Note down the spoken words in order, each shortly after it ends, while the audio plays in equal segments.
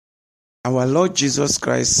Our Lord Jesus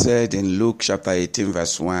Christ said in Luke chapter 18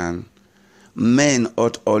 verse 1, men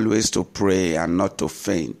ought always to pray and not to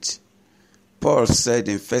faint. Paul said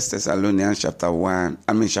in 1 Thessalonians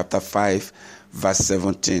chapter 5 verse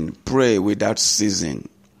 17, pray without ceasing.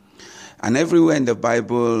 And everywhere in the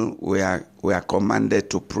Bible we are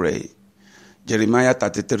commanded to pray. Jeremiah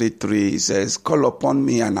 33:3 says, call upon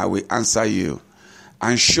me and I will answer you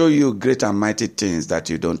and show you great and mighty things that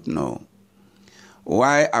you don't know.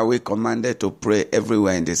 Why are we commanded to pray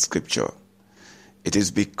everywhere in the scripture? It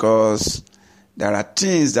is because there are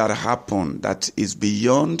things that happen that is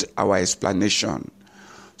beyond our explanation.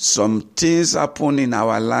 Some things happen in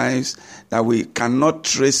our lives that we cannot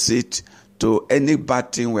trace it to any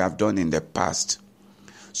bad thing we have done in the past.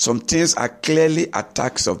 Some things are clearly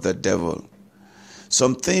attacks of the devil.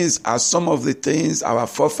 Some things are some of the things our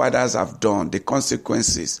forefathers have done, the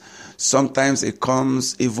consequences. Sometimes it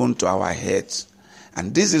comes even to our heads.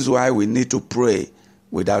 And this is why we need to pray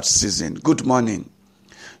without ceasing. Good morning.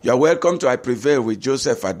 You are welcome to I Prevail with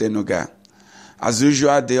Joseph Adenuga. As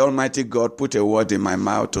usual, the Almighty God put a word in my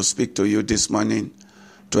mouth to speak to you this morning,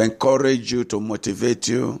 to encourage you, to motivate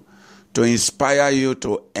you, to inspire you,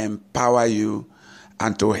 to empower you,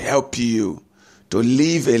 and to help you to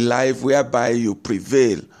live a life whereby you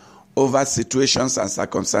prevail over situations and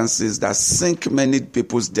circumstances that sink many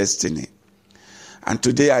people's destiny. And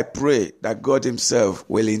today I pray that God himself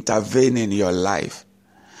will intervene in your life.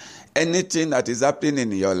 Anything that is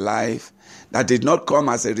happening in your life that did not come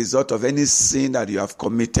as a result of any sin that you have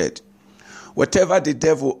committed, whatever the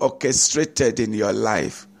devil orchestrated in your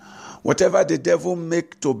life, whatever the devil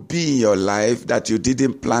make to be in your life that you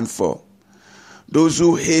didn't plan for, those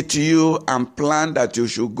who hate you and plan that you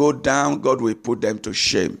should go down, God will put them to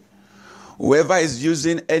shame. Whoever is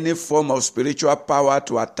using any form of spiritual power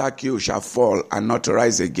to attack you shall fall and not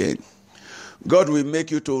rise again. God will make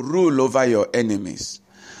you to rule over your enemies.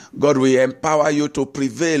 God will empower you to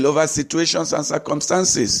prevail over situations and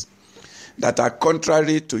circumstances that are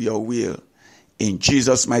contrary to your will. In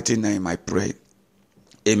Jesus' mighty name I pray.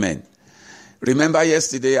 Amen. Remember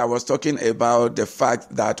yesterday I was talking about the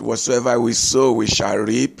fact that whatsoever we sow we shall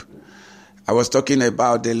reap. I was talking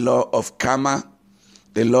about the law of karma,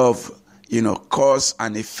 the law of cause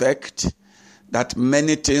and effect, that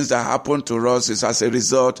many things that happen to us is as a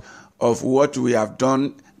result of what we have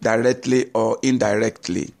done directly or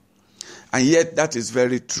indirectly. And yet that is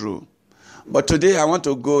very true. But today I want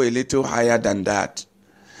to go a little higher than that.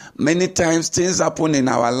 Many times things happen in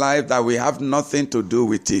our life that we have nothing to do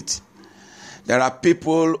with it. There are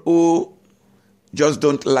people who just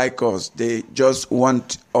don't like us. They just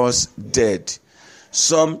want us dead.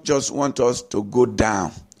 Some just want us to go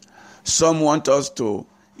down. Some want us to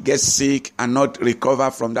get sick and not recover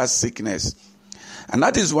from that sickness. And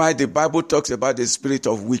that is why the Bible talks about the spirit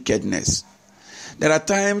of wickedness. There are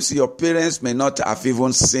times your parents may not have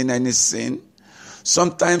even seen any sin.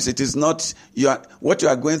 Sometimes it is not, what you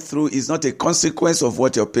are going through is not a consequence of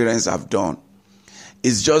what your parents have done.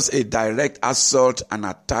 It's just a direct assault and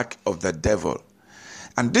attack of the devil.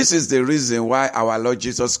 And this is the reason why our Lord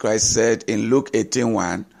Jesus Christ said in Luke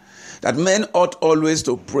 18:1, that men ought always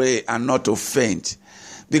to pray and not to faint.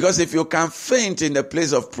 Because if you can faint in the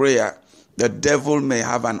place of prayer, the devil may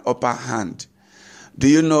have an upper hand. Do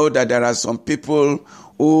you know that there are some people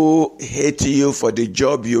who hate you for the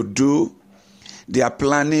job you do? They are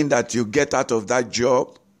planning that you get out of that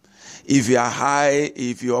job. If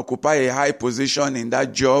you occupy a high position in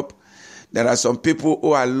that job, there are some people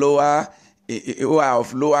who are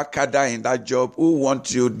of lower cadre in that job who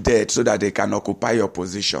want you dead so that they can occupy your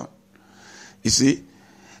position. You see,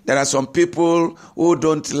 there are some people who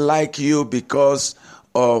don't like you because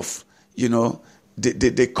of,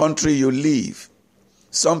 the country you live.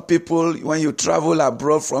 Some people, when you travel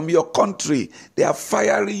abroad from your country, they are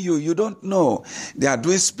firing you. You don't know. They are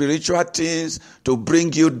doing spiritual things to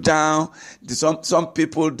bring you down. Some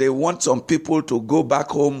people, they want some people to go back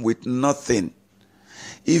home with nothing.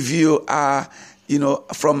 If you are,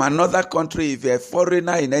 from another country, if you're a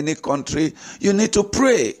foreigner in any country, you need to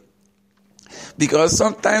pray. Because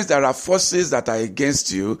sometimes there are forces that are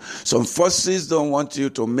against you. Some forces don't want you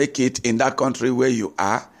to make it in that country where you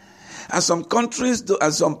are. And some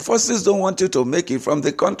forces don't want you to make it from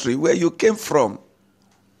the country where you came from.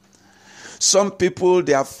 Some people,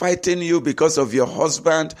 they are fighting you because of your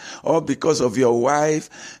husband or because of your wife.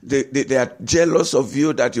 They are jealous of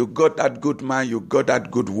you that you got that good man, you got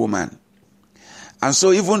that good woman. And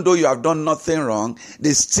so even though you have done nothing wrong,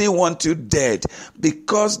 they still want you dead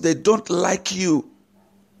because they don't like you.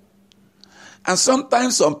 And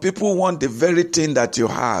sometimes some people want the very thing that you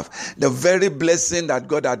have, the very blessing that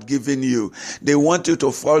God had given you. They want you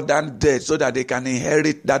to fall down dead so that they can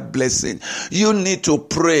inherit that blessing. You need to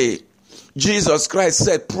pray. Jesus Christ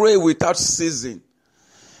said, pray without ceasing.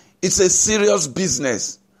 It's a serious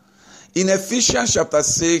business. In Ephesians chapter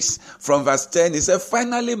 6 from verse 10, he said,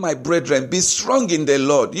 finally, my brethren, be strong in the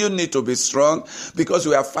Lord. You need to be strong because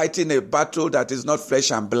we are fighting a battle that is not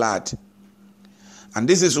flesh and blood. And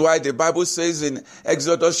this is why the Bible says in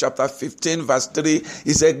Exodus chapter 15 verse 3,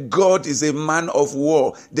 he said, God is a man of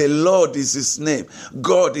war. The Lord is his name.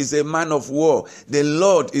 God is a man of war. The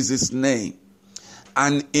Lord is his name.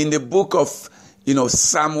 And in the book of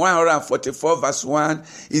Psalm 144 verse 1,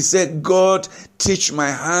 he said, God, teach my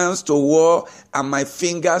hands to war and my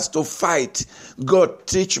fingers to fight. God,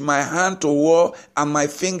 teach my hand to war and my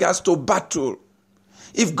fingers to battle.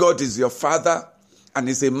 If God is your father and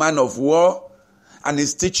is a man of war, and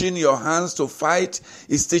is teaching your hands to fight,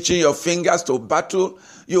 is teaching your fingers to battle,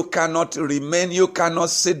 you cannot remain, you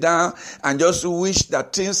cannot sit down and just wish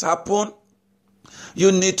that things happen.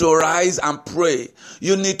 You need to rise and pray.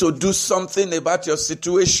 You need to do something about your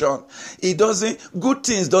situation. Good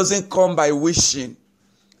things doesn't come by wishing.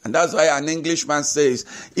 And that's why an Englishman says,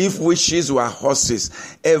 if wishes were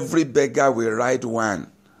horses, every beggar will ride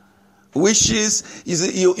one. Wishes,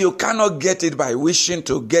 you cannot get it by wishing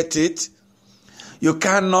to get it. You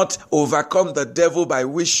cannot overcome the devil by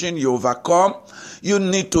wishing you overcome. You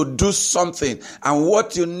need to do something. And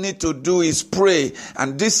what you need to do is pray.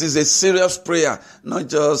 And this is a serious prayer. Not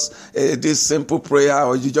just this simple prayer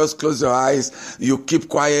or you just close your eyes, you keep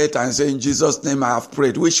quiet and say, in Jesus' name I have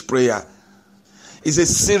prayed. Which prayer? It's a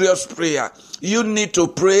serious prayer. You need to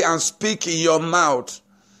pray and speak in your mouth.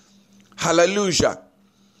 Hallelujah.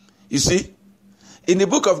 You see? In the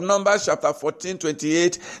book of Numbers chapter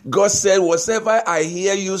 14:28, God said, whatever I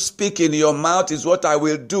hear you speak in your mouth is what I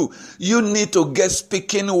will do. You need to get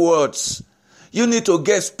speaking words. You need to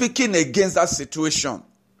get speaking against that situation.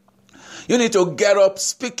 You need to get up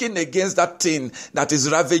speaking against that thing that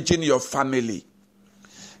is ravaging your family.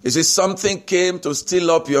 You see, something came to steal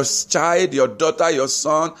up your child, your daughter, your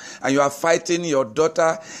son, and you are fighting your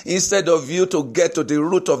daughter. Instead of you to get to the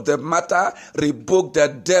root of the matter, rebuke the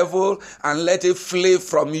devil and let it flee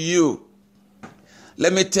from you.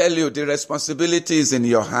 Let me tell you, the responsibility is in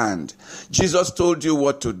your hand. Jesus told you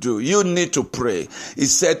what to do. You need to pray. He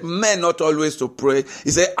said, men not always to pray. He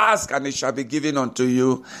said, ask and it shall be given unto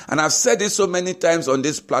you. And I've said it so many times on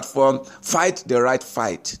this platform, fight the right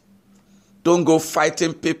fight. Don't go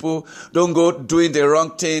fighting people. Don't go doing the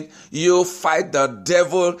wrong thing. You fight the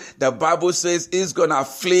devil. The Bible says he's going to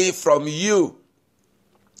flee from you.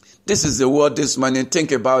 This is the word this morning.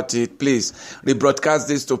 Think about it, please. Rebroadcast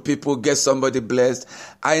this to people. Get somebody blessed.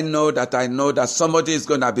 I know that somebody is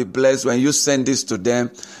going to be blessed when you send this to them.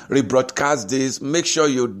 Rebroadcast this. Make sure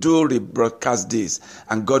you do rebroadcast this.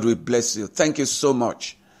 And God will bless you. Thank you so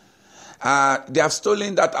much. They have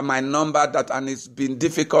stolen my number and it's been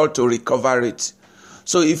difficult to recover it.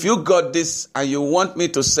 So if you got this and you want me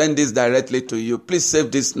to send this directly to you, please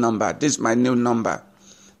save this number. This is my new number.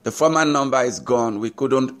 The former number is gone. We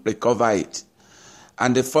couldn't recover it.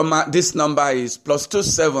 And this number is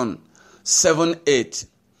 +27 78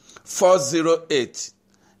 408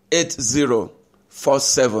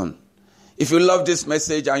 8047. If you love this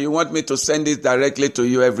message and you want me to send it directly to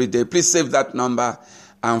you every day, please save that number.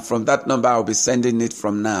 And from that number, I'll be sending it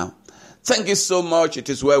from now. Thank you so much. It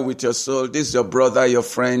is well with your soul. This is your brother, your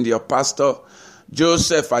friend, your pastor,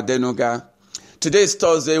 Joseph Adenuga. Today is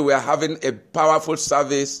Thursday. We are having a powerful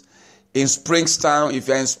service in Springstown. If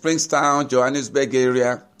you're in Springstown, Johannesburg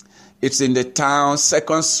area, it's in the town,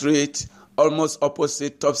 2nd Street, almost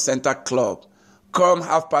opposite Top Center Club. Come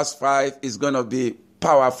 5:30. It's going to be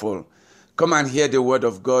powerful. Come and hear the word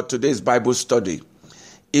of God. Today's Bible study.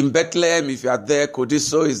 In Bethlehem, if you are there,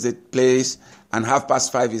 Kodiso is the place and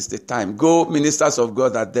 5:30 is the time. Go, ministers of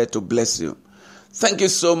God are there to bless you. Thank you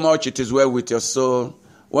so much. It is well with your soul.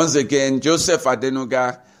 Once again, Joseph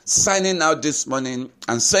Adenuga signing out this morning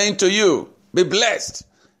and saying to you, be blessed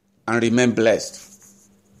and remain blessed.